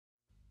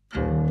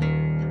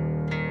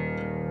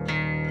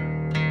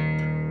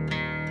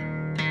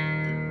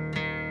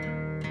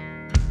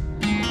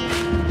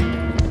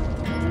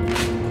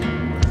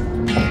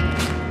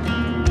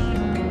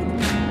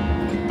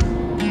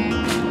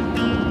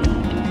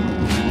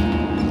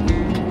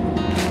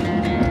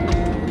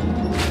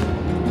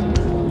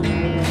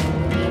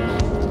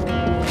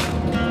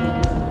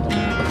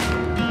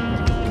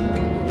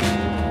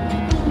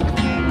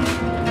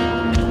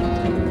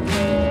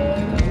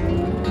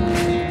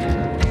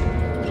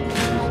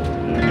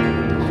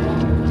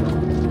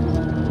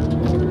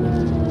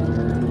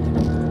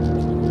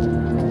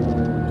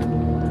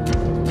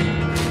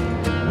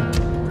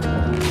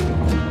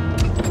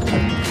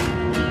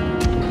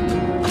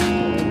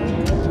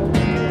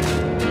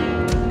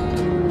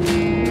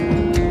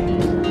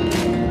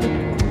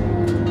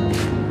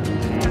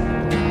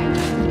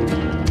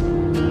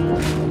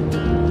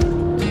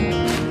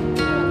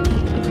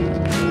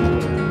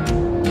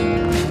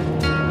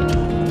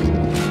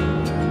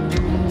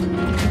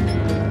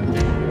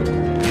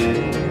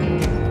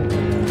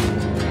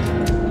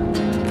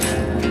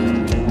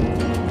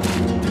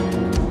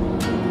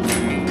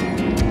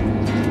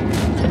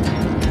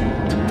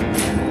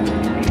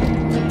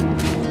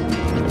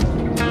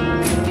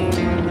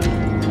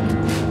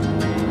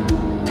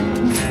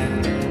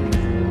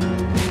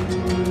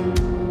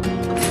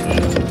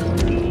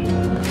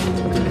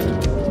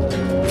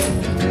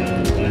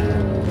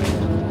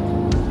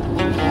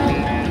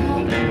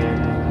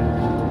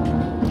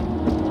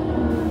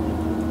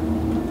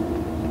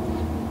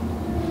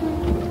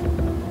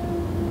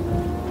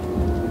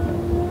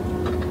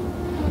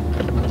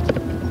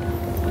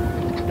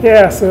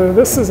Yeah, so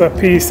this is a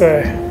piece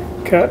I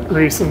cut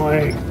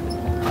recently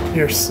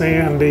near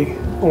Sandy,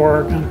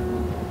 Oregon,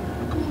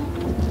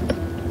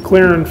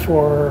 clearing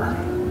for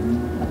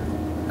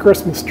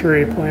Christmas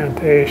tree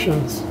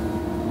plantations.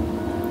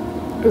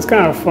 It's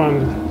kind of a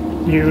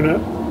fun unit,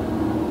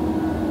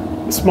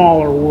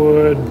 smaller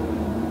wood,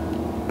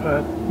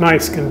 but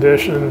nice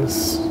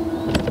conditions.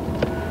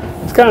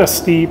 It's kind of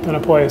steep in a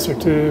place or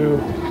two.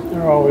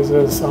 There always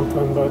is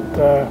something, but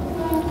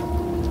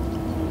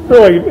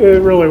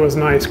it really was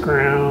nice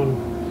ground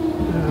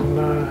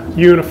and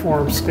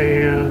uniform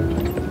stand.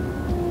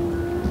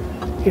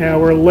 You know,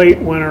 we're late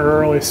winter,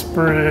 early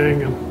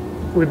spring,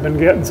 and we've been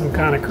getting some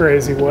kind of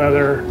crazy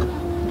weather,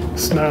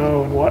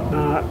 snow and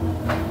whatnot.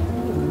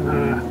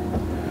 And,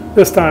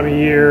 this time of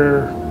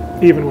year,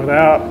 even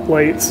without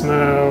late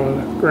snow,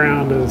 the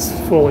ground is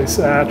fully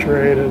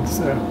saturated.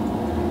 So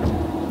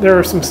there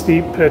are some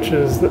steep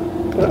pitches that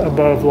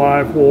above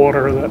live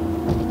water that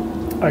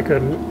I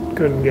couldn't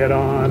get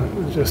on. It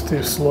was just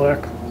too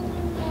slick.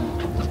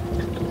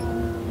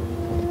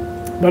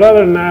 But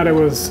other than that, it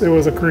was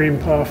a cream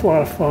puff, a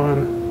lot of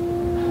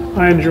fun.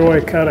 I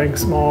enjoy cutting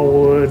small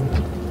wood.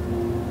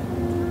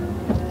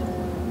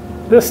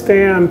 This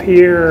stand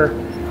here,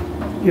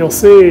 you'll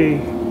see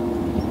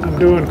I'm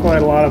doing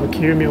quite a lot of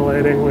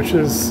accumulating, which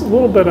is a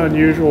little bit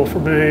unusual for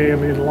me. I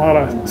mean, a lot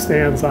of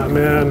stands I'm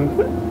in,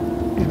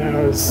 you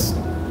know, is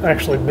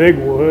actually big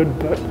wood,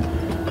 but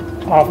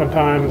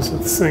oftentimes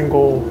it's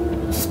single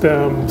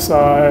stem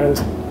size.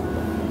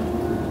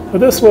 But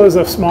this was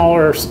a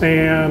smaller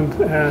stand,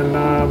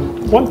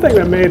 and one thing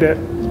that made it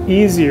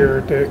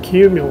easier to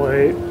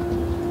accumulate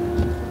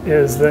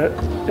is that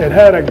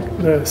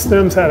the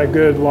stems had a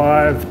good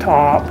live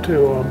top to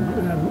them.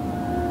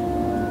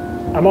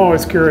 And I'm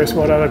always curious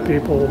what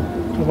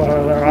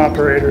other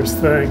operators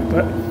think,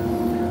 but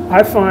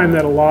I find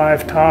that a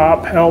live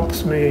top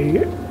helps me,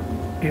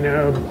 you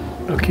know,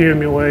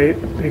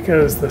 accumulate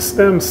because the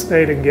stems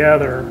stay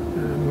together,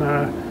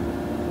 and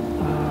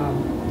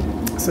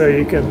so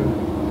you can,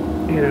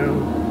 you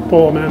know,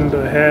 pull them into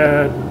the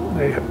head.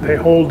 They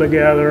hold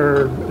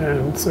together,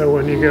 and so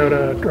when you go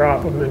to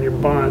drop them in your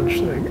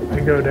bunch,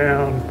 they go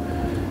down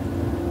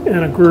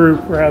in a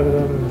group rather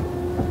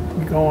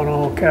than going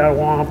all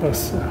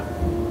catawampus.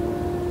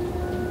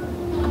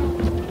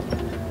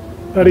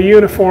 But a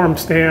uniform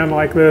stand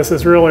like this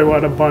is really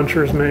what a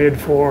buncher's made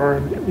for.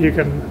 You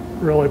can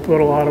really put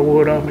a lot of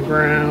wood on the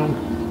ground.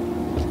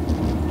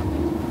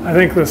 I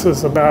think this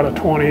is about a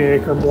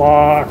 20-acre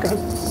block.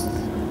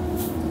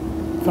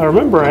 If I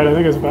remember right, I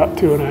think it's about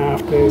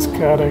 2.5 days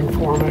cutting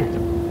for me.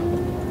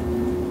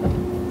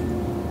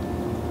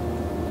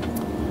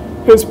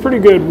 It was pretty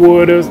good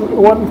wood. It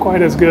wasn't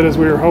quite as good as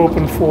we were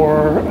hoping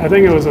for. I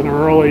think it was an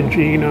early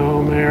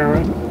genome there,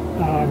 and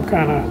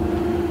kind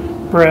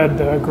of bred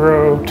to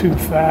grow too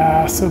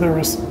fast. So there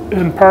was,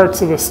 in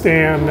parts of the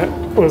stand, that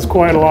was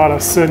quite a lot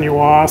of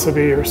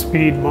sinuosity or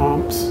speed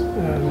bumps,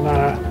 and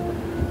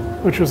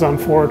which was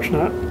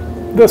unfortunate.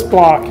 This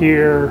block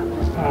here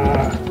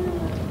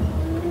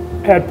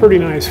had pretty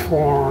nice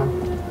form.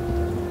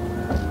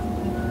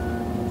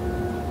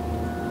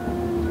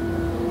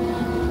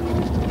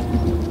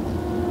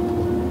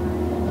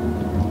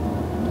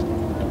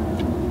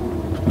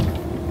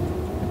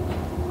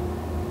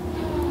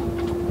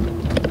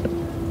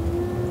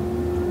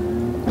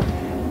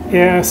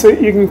 Yeah, so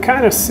you can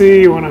kind of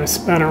see when I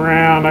spin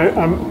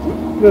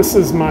around, this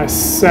is my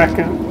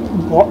second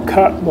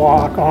cut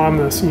block on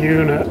this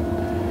unit.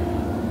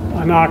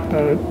 I knocked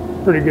a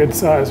pretty good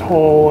sized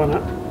hole in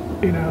it,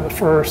 you know, the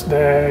first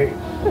day.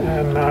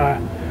 And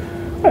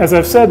as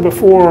I've said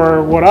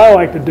before, what I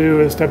like to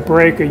do is to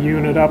break a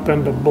unit up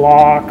into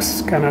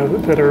blocks kind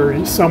of that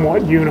are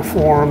somewhat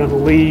uniform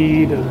in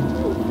lead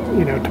and,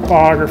 you know,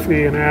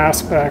 topography and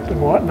aspect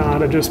and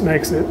whatnot. It just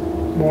makes it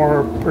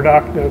more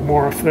productive,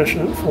 more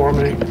efficient for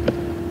me.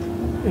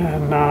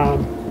 And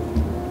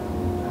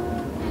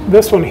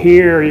this one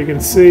here, you can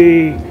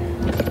see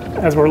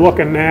as we're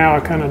looking now,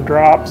 it kind of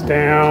drops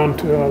down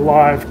to a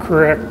live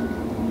creek.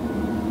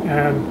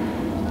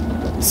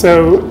 And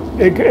so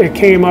it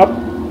came up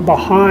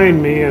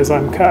behind me as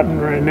I'm cutting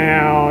right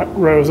now. It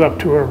rose up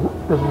to a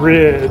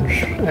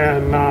ridge,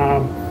 and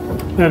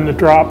then it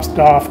drops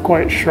off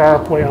quite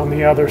sharply on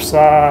the other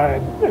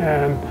side.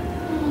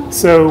 And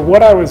so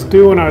what I was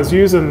doing, I was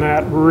using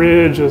that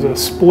ridge as a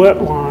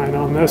split line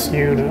on this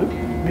unit,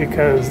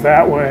 because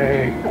that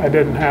way I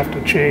didn't have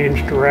to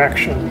change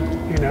direction,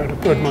 you know, to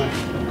put my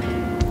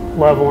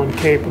leveling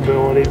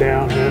capability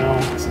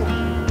downhill. So,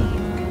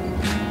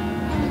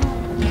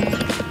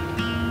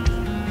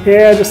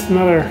 yeah, just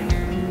another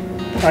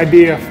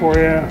idea for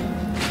you,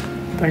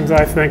 things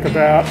I think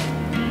about.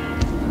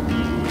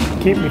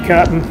 Keep me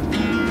cutting.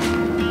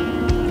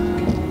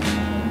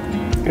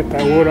 Get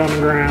that wood on the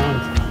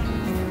ground.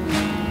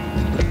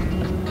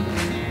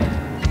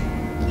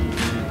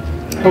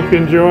 Hope you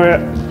enjoy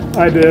it.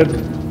 I did.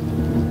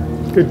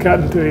 Good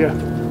cutting to you.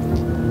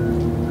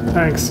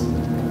 Thanks.